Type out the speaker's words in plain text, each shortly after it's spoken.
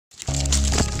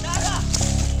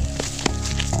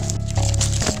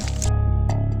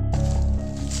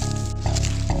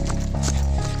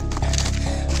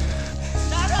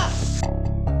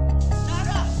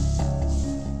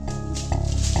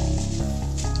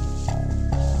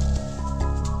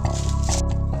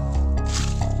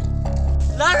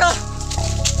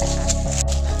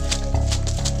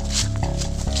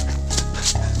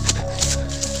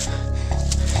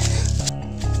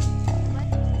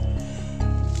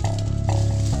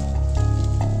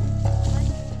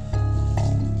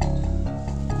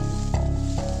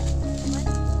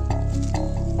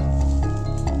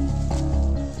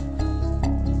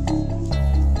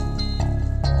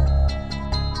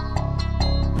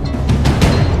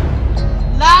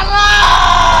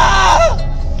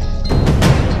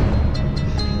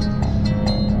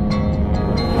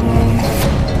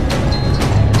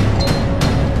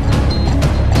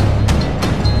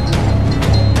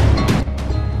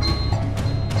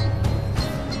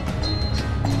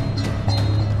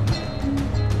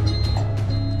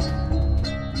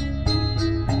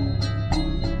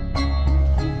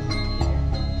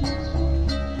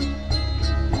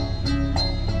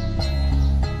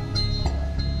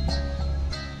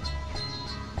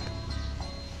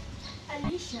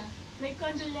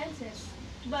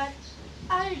But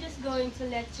are you just going to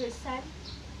let your son,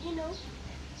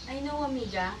 I know,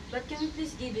 amiga, but can we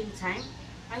please give him time?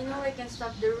 I know I can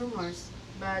stop the rumors,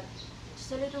 but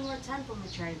just a little more time for my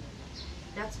child.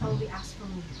 That's all we ask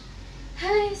from you.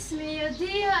 Ay, mio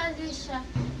Dio, Alicia,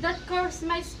 that corpse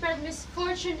might spread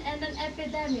misfortune and an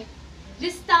epidemic.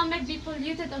 This town might be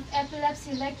polluted of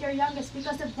epilepsy like your youngest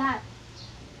because of that.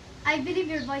 I believe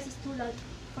your voice is too loud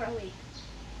for a wake.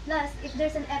 Plus, if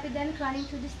there's an epidemic running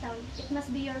through this town, it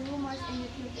must be your rumors and your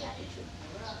guilty attitude.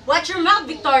 Watch your mouth,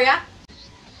 Victoria!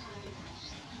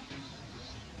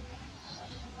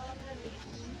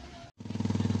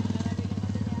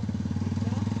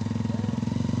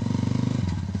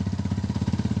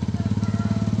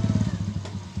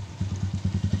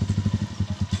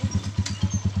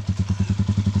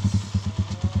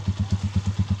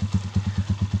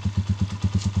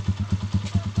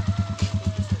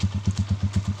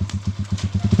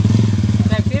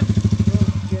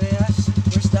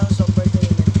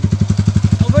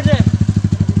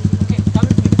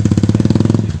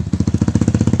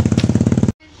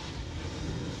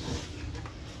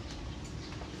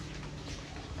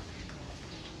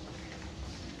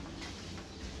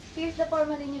 Here's the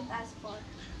formalin you've asked for.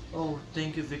 Oh,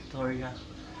 thank you, Victoria.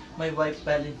 My wife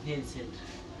badly needs it.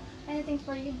 Anything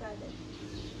for you, brother.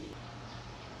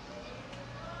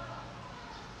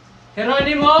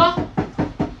 Geronimo!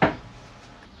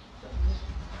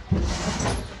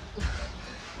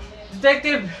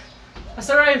 Detective! Has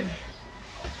arrived!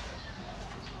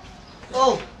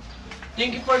 Oh,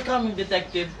 thank you for coming,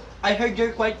 detective. I heard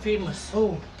you're quite famous.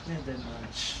 Oh, never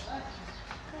much.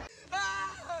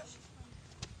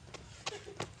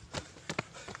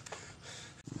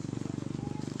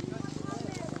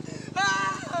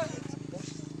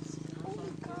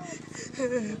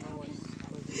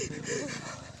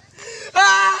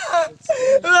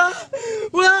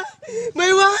 What?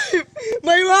 My wife!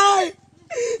 My wife!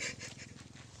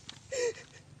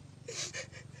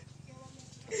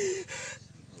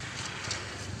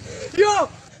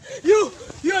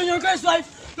 You and your girl's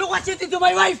wife! Look what you did to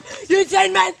my wife! You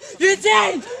insane, man! You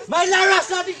insane! My Lara has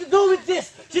nothing to do with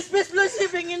this! She's peacefully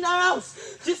sleeping in our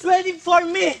house! She's waiting for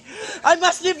me! I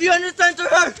must leave you and return to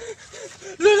her!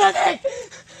 Lunatic!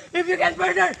 If you can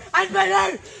burn her, I'll burn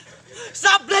her!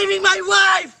 Stop blaming my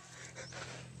wife!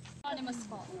 Anonymous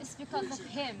fault. It's because of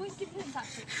him. What?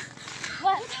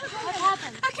 What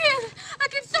happened? I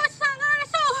keep such an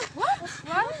asshole! What? What's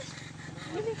wrong?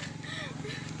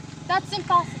 That's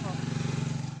impossible.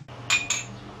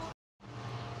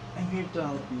 I'm here to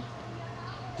help you.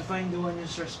 To find the one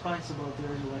who's responsible to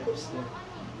your wife's death.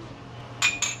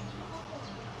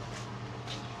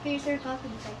 Here's your coffee,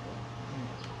 detective.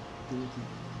 Thank you.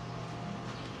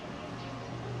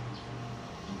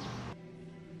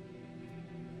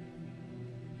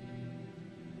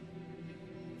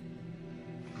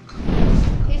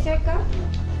 Here's your cup.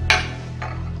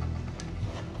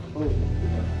 Oh, thank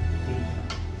you.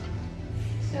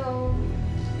 So,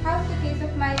 how's the case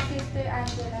of my sister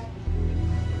Angela?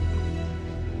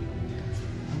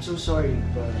 I'm so sorry,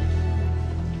 but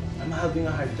I'm having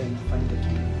a hard time to find the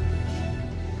key.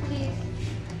 Please,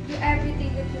 do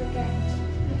everything that you can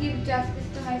to give justice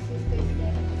to my sister's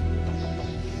death.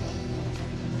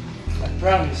 I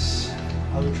promise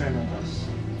I will try my best.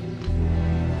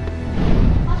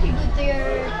 Must be good to your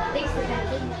taste,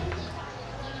 detective.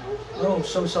 Oh,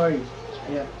 so sorry.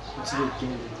 Yeah, it's good,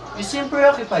 Candy. You seem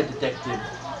preoccupied, detective.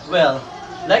 Well,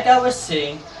 like I was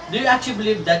saying, do you actually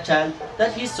believe that child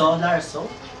that he saw Lara saw?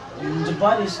 The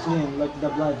body is clean, like the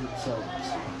blood itself.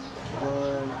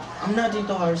 But I'm not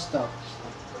into horror stuff.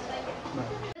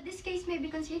 But this case may be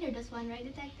considered as one, right,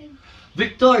 detective?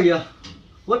 Victoria,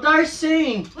 what are you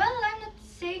saying? Well, I'm not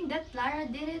saying that Lara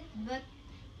did it, but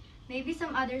maybe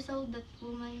some other soul that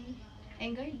woman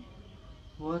angered.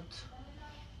 What?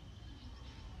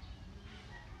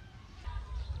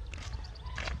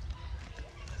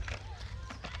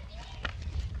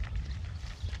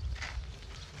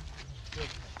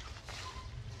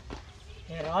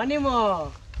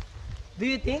 Geronimo, do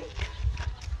you think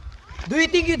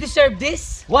you deserve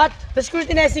this? What? The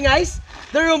scrutinizing eyes?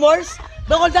 The rumors?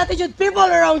 The cold attitude people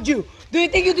around you? Do you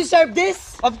think you deserve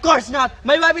this? Of course not.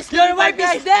 My wife is Your wife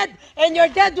is dead, and your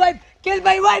dead wife killed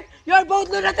my wife. You are both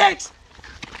lunatics.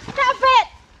 Stop it!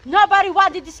 Nobody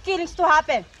wanted these killings to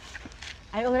happen.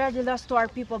 I already lost to our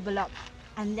people beloved.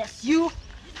 Unless you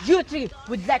three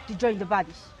would like to join the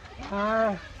bodies.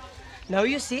 Now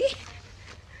you see?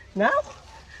 Now?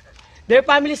 Their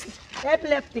families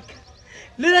epileptic.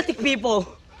 Lunatic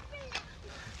people.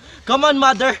 Come on,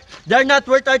 mother. They're not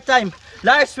worth our time.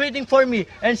 Lara's waiting for me,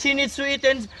 and she needs to eat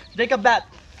and take a bath.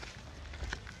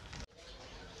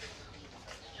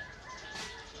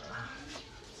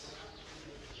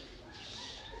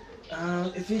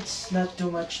 If it's not too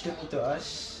much to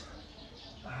us,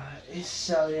 is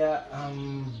Celia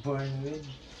born with?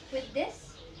 With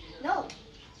this? No.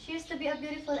 She used to be a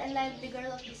beautiful and lively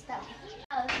girl of this town.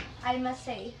 Well, I must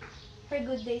say, her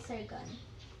good days are gone.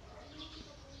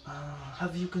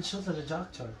 Have you consulted a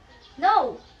doctor?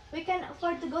 No! We can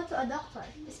afford to go to a doctor,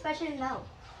 especially now.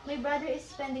 My brother is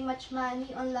spending much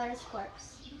money on Lara's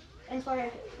corpse and for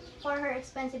her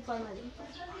expensive formalin.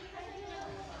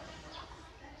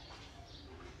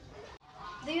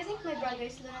 Do you think my brother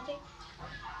is lunatic?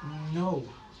 No.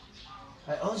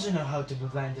 I also know how to be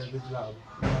blinded with love.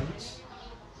 Once.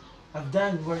 I've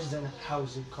done worse than a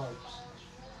housing corpse.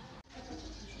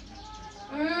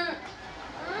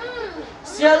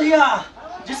 Celia!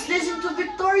 Just listen to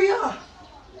Victoria!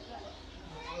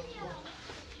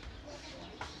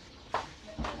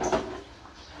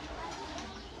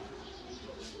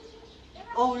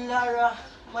 Oh, Lara,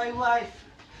 my wife.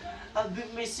 I've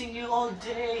been missing you all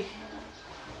day.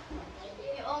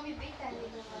 You owe me big time,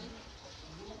 little one.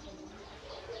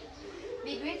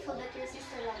 Be grateful that your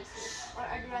sister loves you, or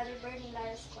I'd rather burn in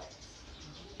Lara's corpse.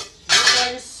 What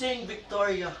are you saying,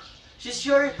 Victoria? She's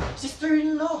your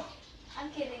sister-in-law. I'm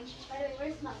kidding. By the way,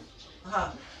 where's Mom?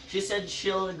 Huh. She said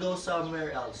she'll go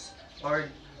somewhere else. Or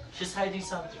she's hiding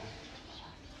something.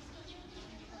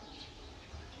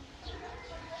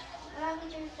 What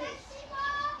happened to your face?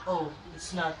 Oh,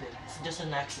 it's nothing. It's just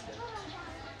an accident.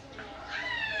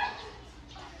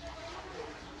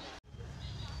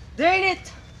 Drain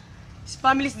it! These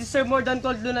families deserve more than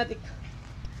called lunatic.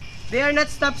 They are not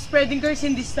stop spreading curse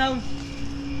in this town.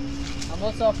 I'm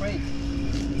also afraid.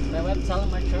 My wife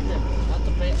telling my children not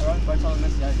to play around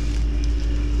Bartolome's yard.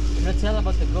 Do not tell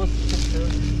about the ghost sister,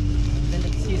 then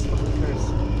it cease from the curse.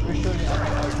 We're surely out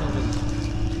of our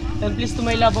children. And please to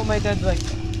my love of my dead wife.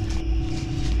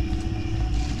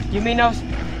 You may now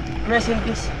rest in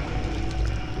peace.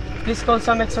 Please call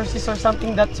some exorcist or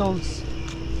something that souls.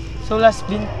 Soul has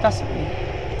been cast away.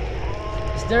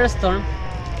 Is there a storm?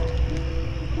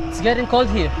 It's getting cold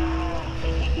here.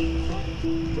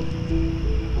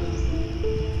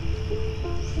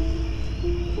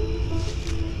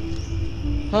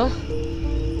 Huh?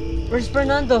 Where's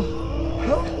Fernando?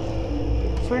 Huh?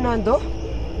 Fernando?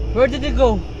 Where did he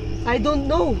go? I don't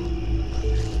know.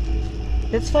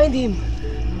 Let's find him.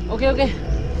 Okay.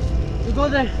 You go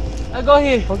there. I'll go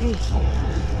here. Okay.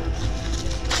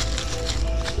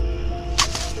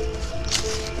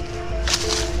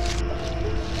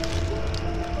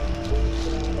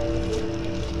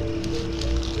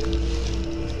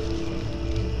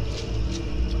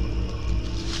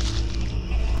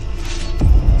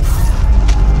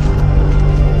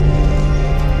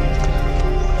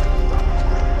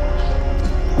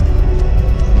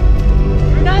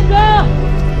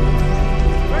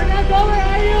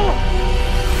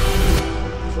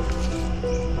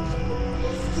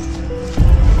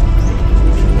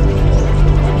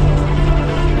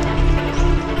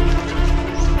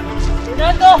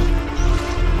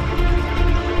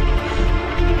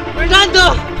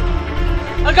 Fernando!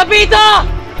 Agapito!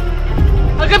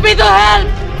 Agapito, help!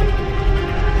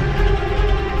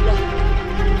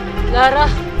 Lara?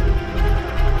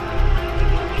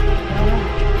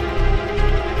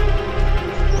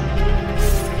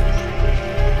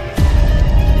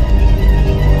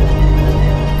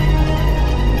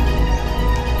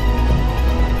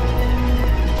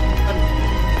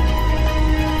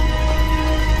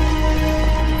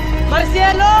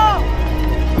 Marcielo!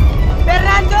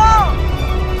 Fernando!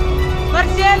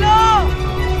 Marcielo!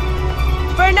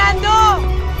 Fernando!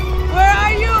 Where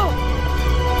are you?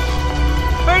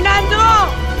 Fernando!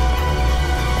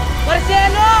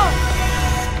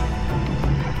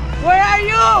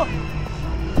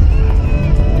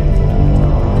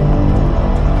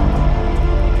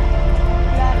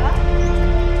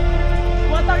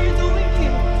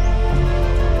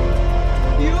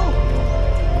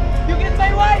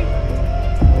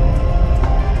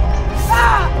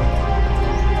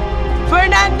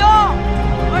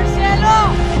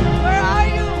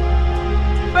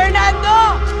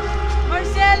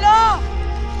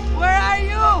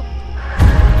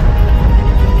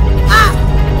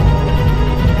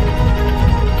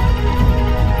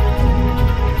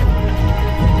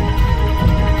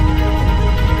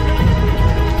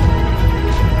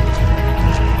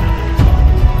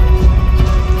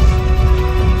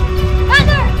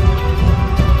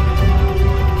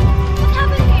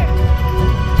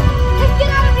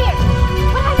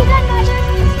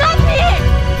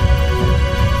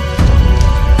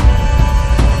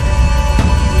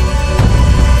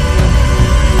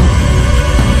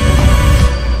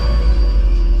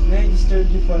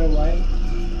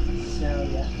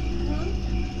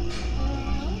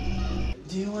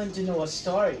 Do you want to know a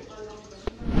story?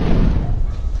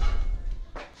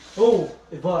 Oh,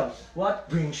 Yvonne, what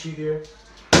brings you here?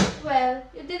 Well,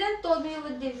 you didn't told me you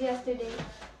would leave yesterday,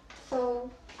 so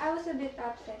I was a bit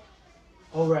upset.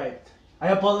 Alright, I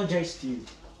apologize to you.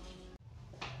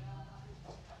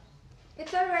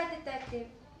 It's alright, detective.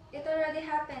 It already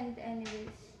happened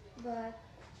anyways. But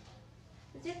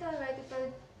is it alright if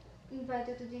I invite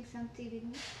you to drink some tea with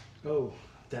me? Oh,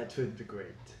 that would be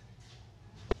great.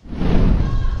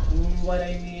 What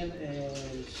I mean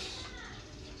is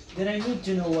that I need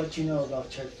to know what you know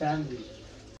about your family.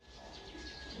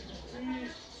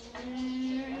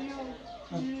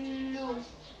 No.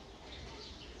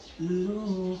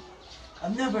 Lou,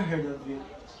 I've never heard of you.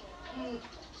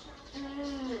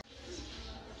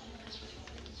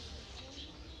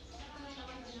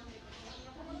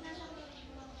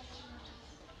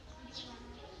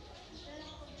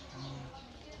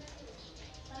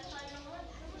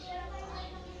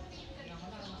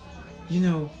 You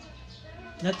know,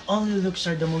 not only looks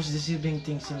are the most deceiving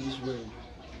things in this world,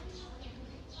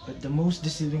 but the most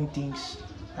deceiving things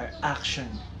are action,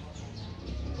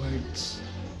 words,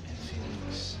 and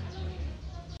feelings.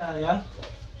 Yeah?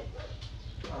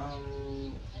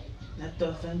 Not to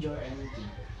offend you or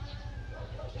anything.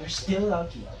 You're still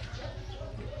lucky,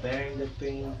 bearing the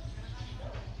pain,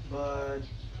 but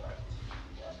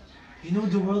you know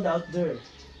the world out there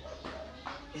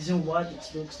isn't what it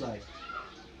looks like.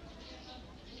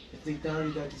 If they tell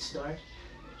you that it's dark,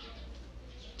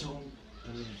 don't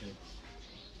believe it.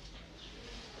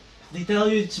 If they tell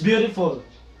you it's beautiful,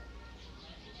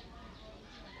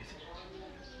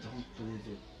 don't believe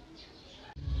it.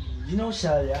 You know,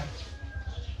 Celia,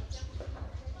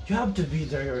 you have to be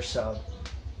there yourself.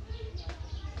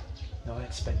 No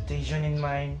expectation in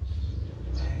mind,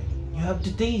 and you have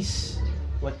to taste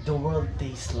what the world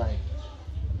tastes like.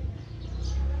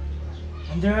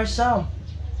 And there are some,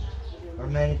 or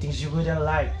many things you wouldn't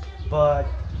like, but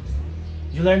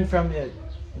you learn from it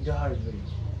in the hard way.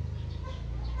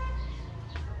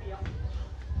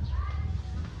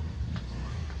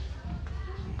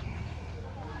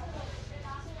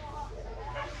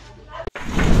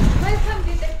 Welcome,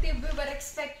 detective. We were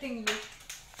expecting you.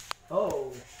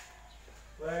 Oh,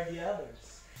 where are the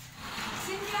others?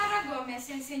 Senora Gomez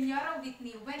and Senora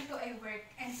Whitney went to a work,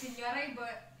 and Senora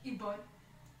Yvonne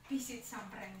visit some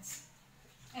friends.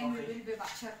 And Okay. we will be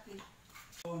back shortly.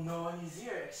 Oh, no one is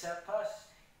here except us.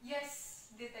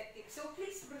 Yes, detective. So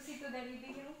please proceed to the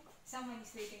living room. Someone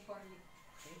is waiting for you.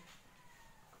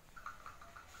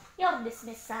 You're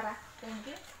dismissed, Sarah. Thank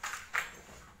you.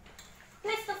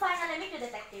 Pleased to finally meet you,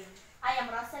 Detective. I am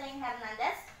Rosalyn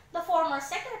Hernandez, the former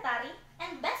secretary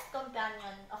and best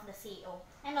companion of the CEO,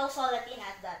 and also Latina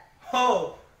at that.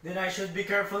 Oh, then I should be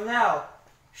careful now.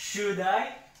 Should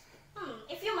I?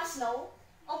 If you must know,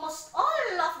 almost all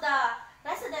of the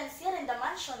residents here in the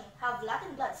mansion have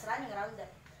Latin bloods running around them.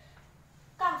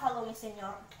 Come follow me,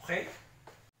 senor. Okay.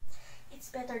 It's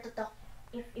better to talk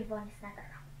if Yvonne is not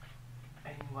around.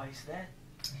 And why is that?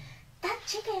 That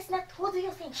chica is not who do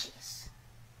you think she is?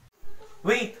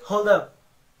 Wait, hold up.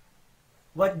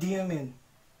 What do you mean?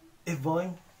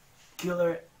 Yvonne?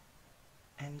 Killer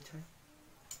anytime?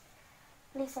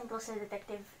 Listen closer,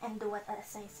 detective, and do what I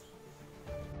say.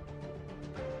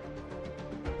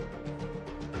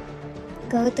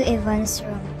 Go to Yvonne's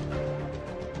room.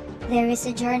 There is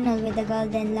a journal with a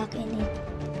golden lock in it.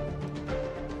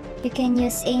 You can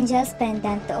use Angel's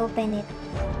pendant to open it,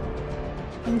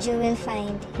 and you will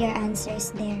find your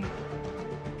answers there.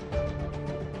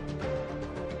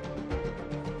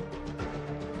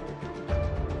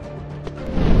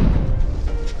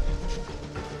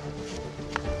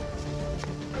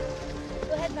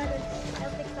 Go ahead, Mother.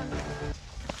 I'll fix something.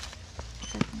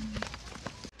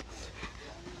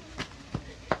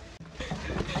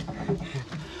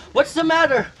 What's the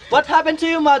matter? What happened to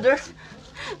you, mother?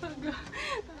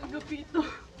 Agapito.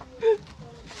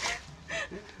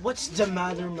 What's the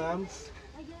matter, ma'am?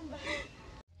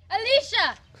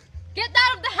 Alicia! Get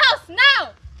out of the house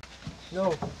now!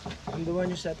 No, I'm the one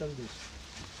who settled this.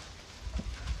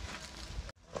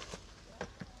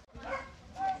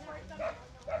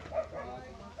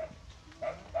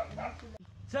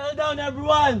 Settle down,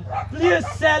 everyone! Please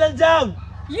settle down!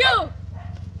 You!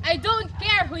 I don't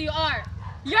care who you are.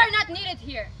 You're not needed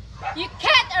here. You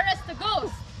can't arrest the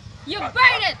ghost. You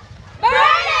burn it! Burn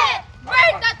it!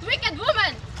 Burn that wicked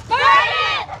woman! Burn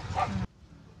it!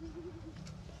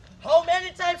 How many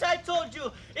times I told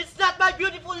you, it's not my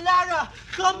beautiful Lara!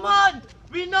 Come on!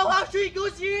 We know how she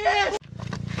is!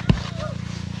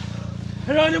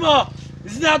 Geronimo!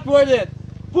 It's not worth it!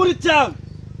 Put it down!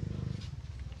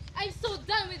 I'm so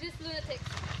done with these lunatics.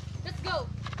 Let's go.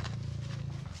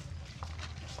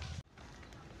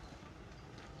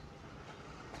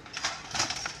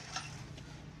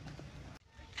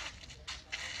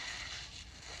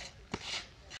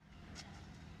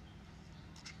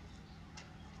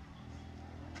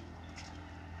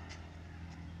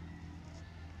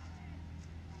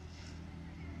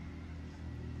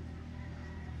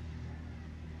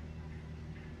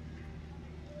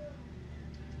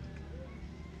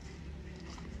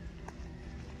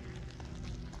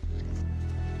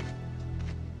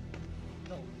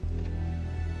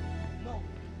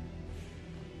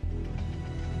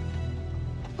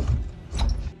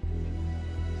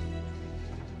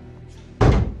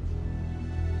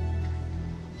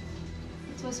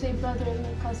 It was my brother and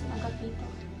my cousin Agapito.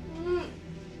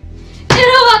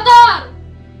 Irovatar!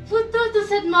 Fututo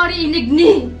said Mari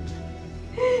inigni!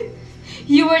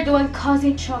 You were the one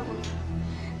causing trouble.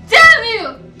 Damn you!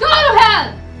 Go to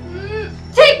hell!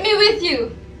 Take me with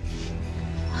you!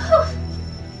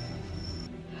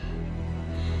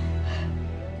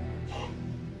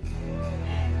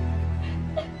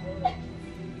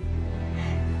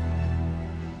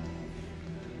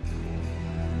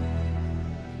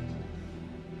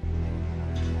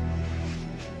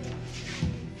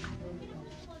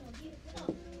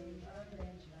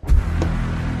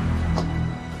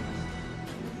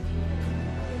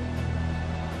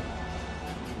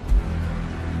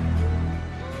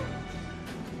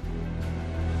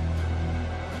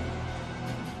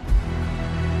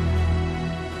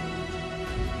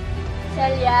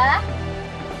 Celia?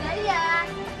 Celia?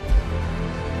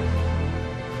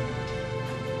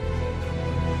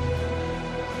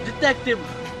 Detective,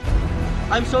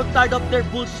 I'm so tired of their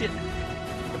bullshit.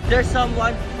 If there's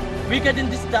someone wicked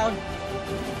in this town,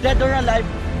 dead or alive,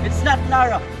 it's not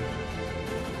Lara.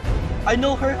 I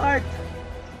know her heart.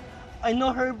 I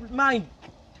know her mind.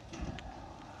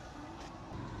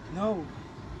 No.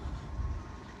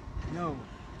 No.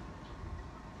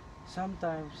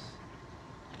 Sometimes,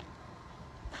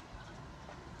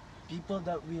 people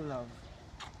that we love,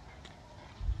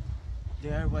 they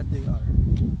are what they are.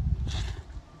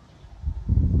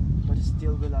 But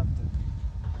still we love them.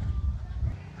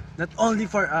 Not only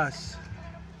for us,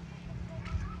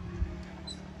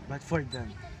 but for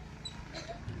them.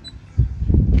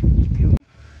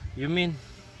 You mean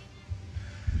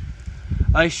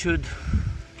I should?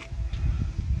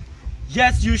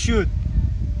 Yes, you should.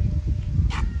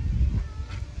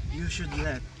 You should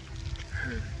let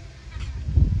her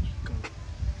go.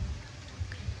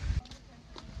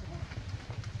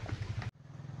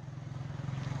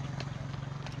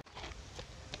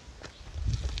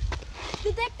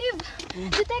 Detective!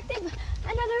 Detective!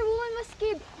 Another woman was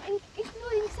killed,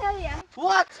 including Celia.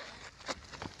 What?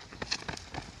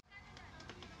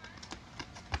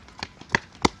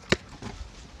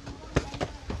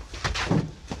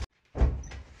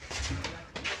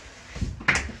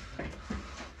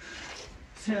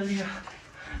 Celia,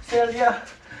 Celia,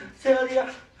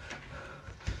 Celia.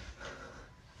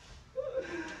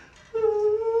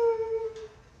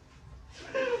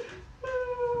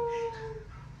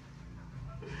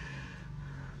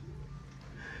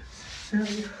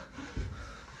 Celia,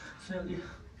 Celia,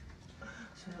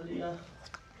 Celia.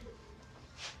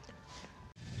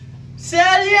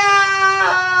 Celia!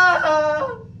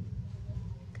 Oh,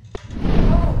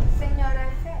 Senora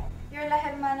Fe, your La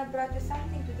Hermana brought you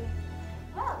something today.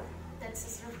 Well, that's a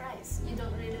surprise. You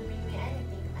don't really bring me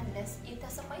anything unless it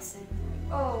has a poison.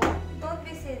 Oh, don't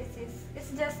be silly, sis.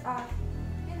 It's just, I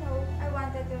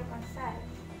wanted to reconcile.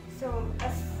 So,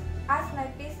 as my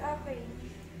peace offering,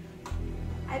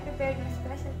 I prepared my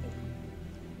specialty.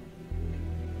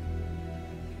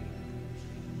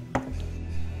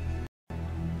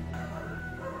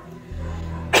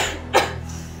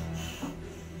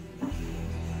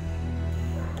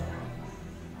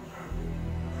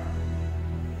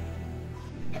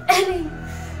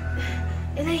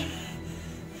 Elaine!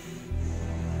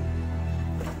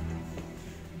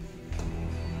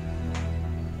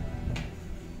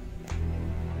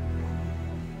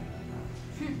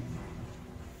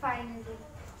 Finally.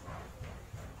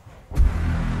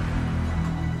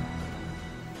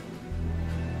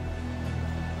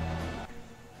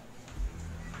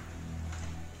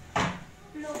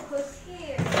 Look who's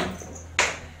here.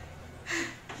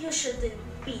 You shouldn't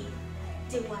be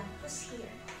the one who's here.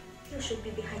 You should be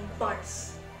behind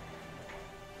bars.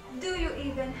 Do you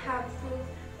even have proof?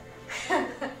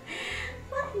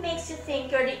 What makes you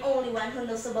think you're the only one who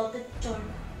knows about the journal?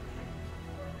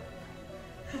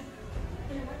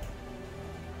 You know what?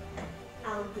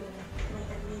 I'll do my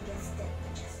amiga's death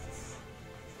justice.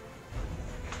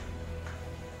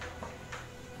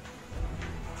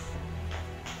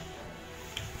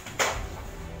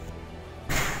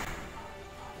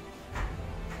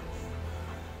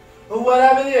 Oh, what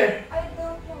happened here? I don't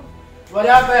know. What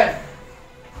happened?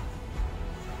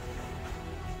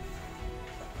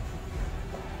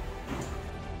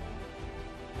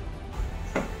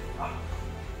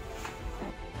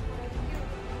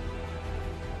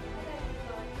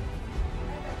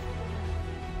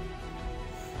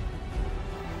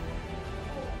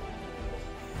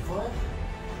 What?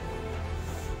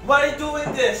 Why are you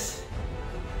doing this?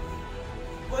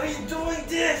 Why are you doing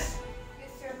this?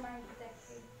 Use your mind,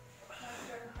 detective, not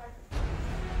your heart.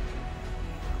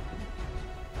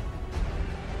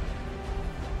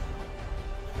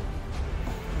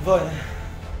 Von,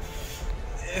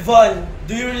 Yvonne,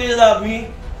 do you really love me?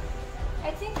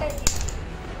 I think I did.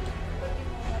 But you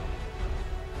know what?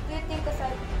 Do you think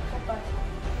aside from that, I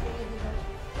really love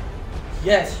you?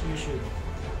 Yes, you should.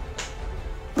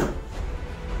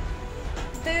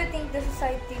 Do you think the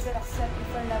society will accept you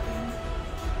for loving me?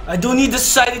 I don't need the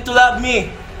society to love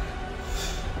me.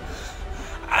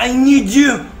 I need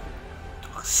you to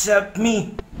accept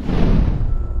me.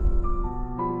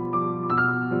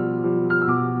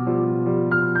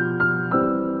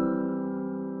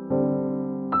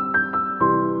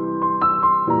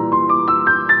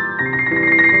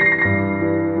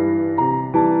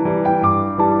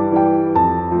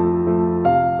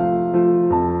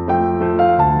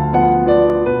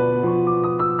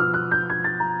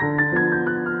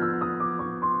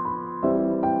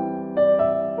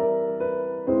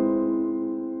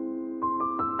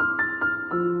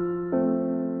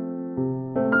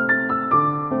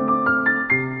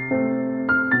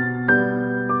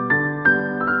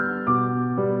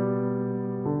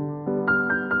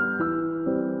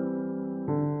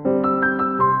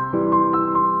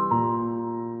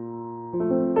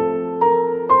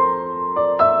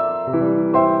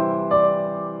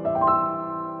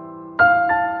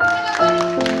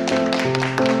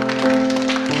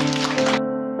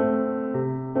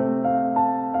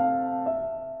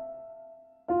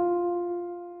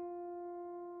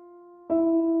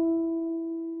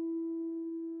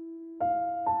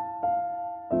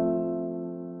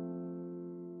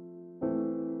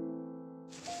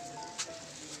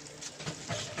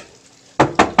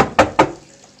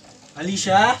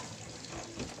 Alicia?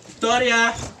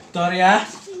 Victoria? Victoria?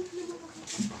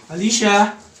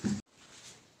 Alicia?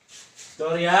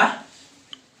 Victoria?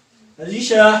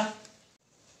 Alicia?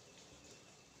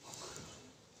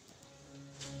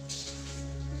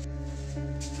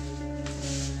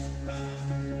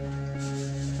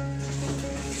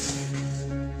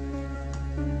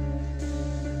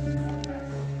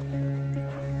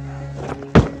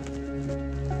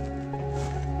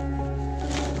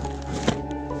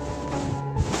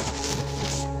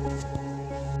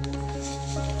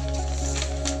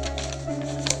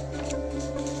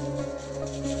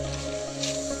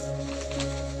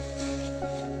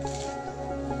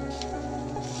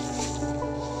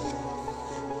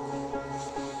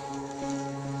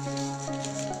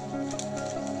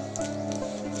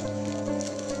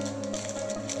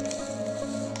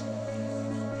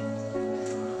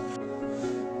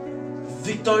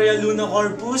 Victoria Luna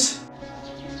Corpus?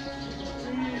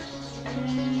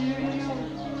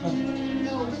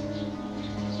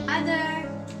 Mother!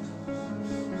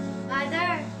 Mother!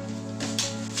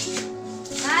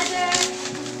 Mother!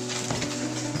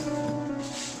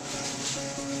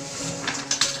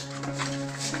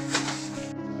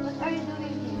 What are you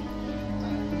doing here?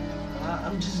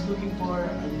 I'm just looking for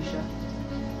Alicia.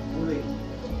 Oh, wait.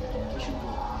 We should go.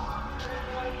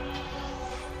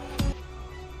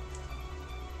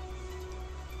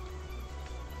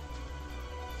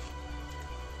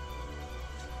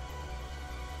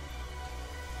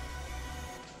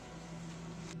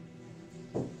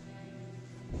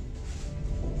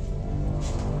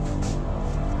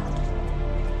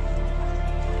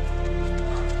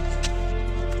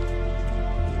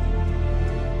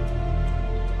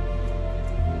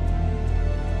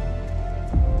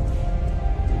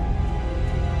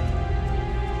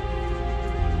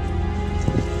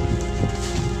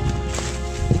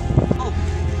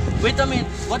 Wait a minute.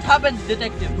 What happened,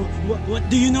 detective? What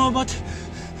do you know about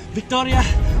Victoria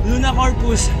Luna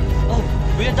Corpus? Oh,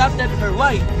 we adopted her.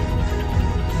 Why?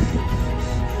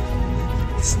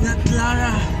 It's not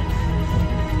Lara.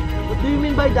 What do you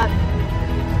mean by that?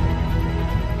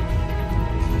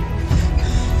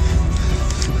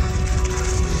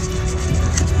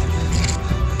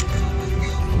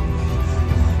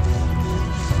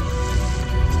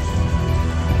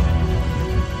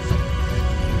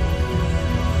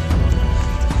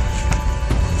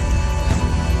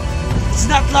 It's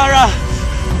not Lara.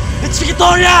 It's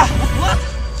Victoria. What?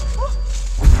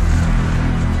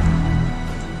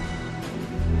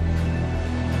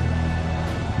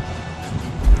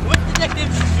 Wait,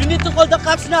 detective! You need to call the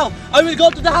cops now! I will go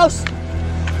to the house!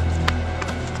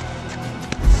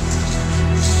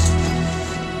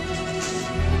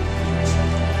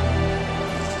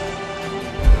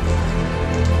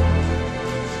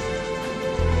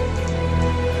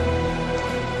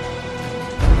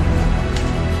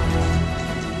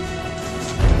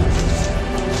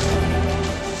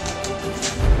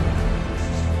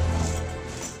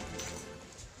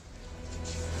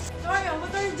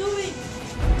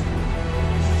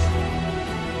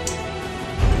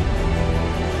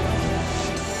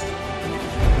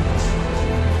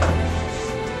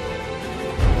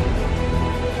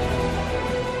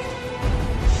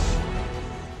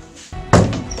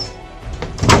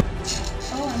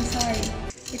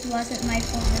 wasn't my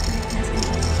fault that witness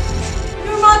injustice.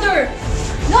 Your mother!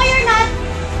 No, you're not!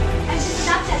 I'm just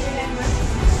adopted, remember?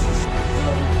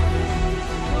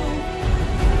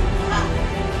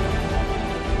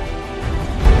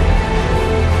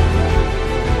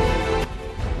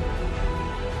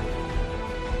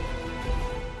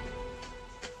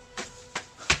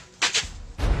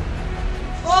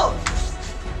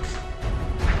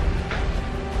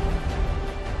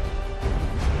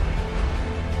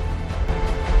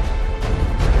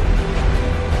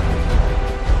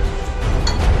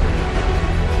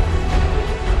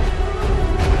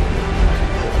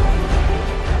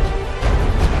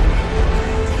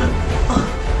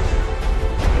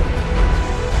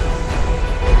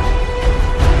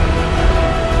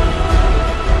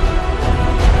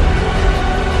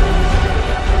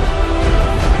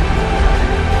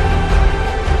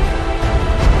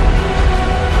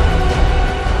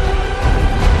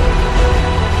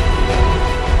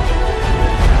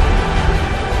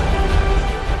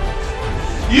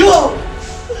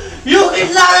 You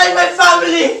killed Lara and my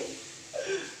family!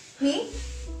 Me?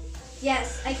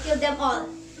 Yes, I killed them all.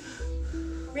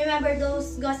 Remember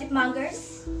those gossip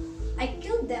mongers? I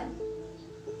killed them.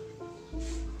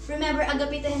 Remember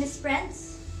Agapito and his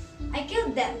friends? I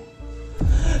killed them.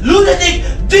 Lunatic!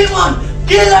 Demon!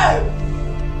 Killer!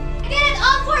 I did it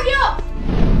all for you!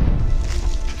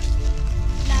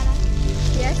 Lara?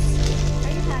 Yes?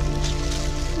 Are you happy?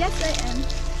 Yes, I am.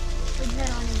 With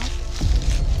Geronimo.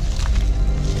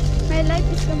 My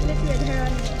life is complete with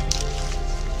Geronimo.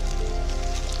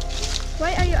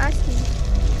 Why are you asking?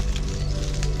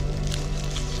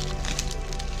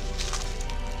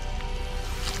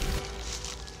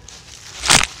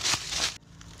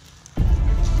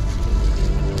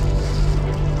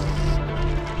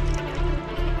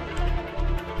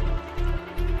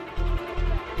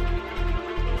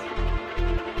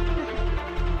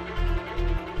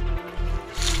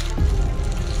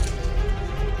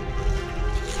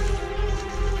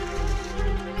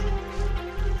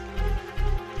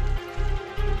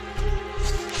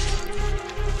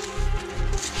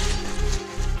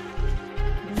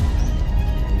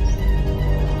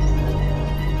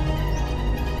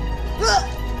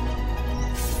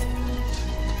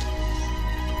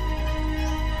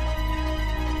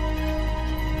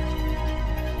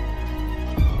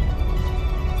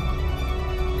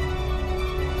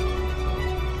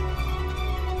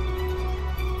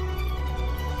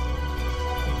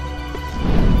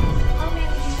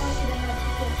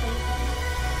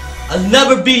 I'll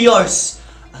never be yours.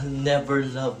 I'll never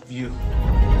love you.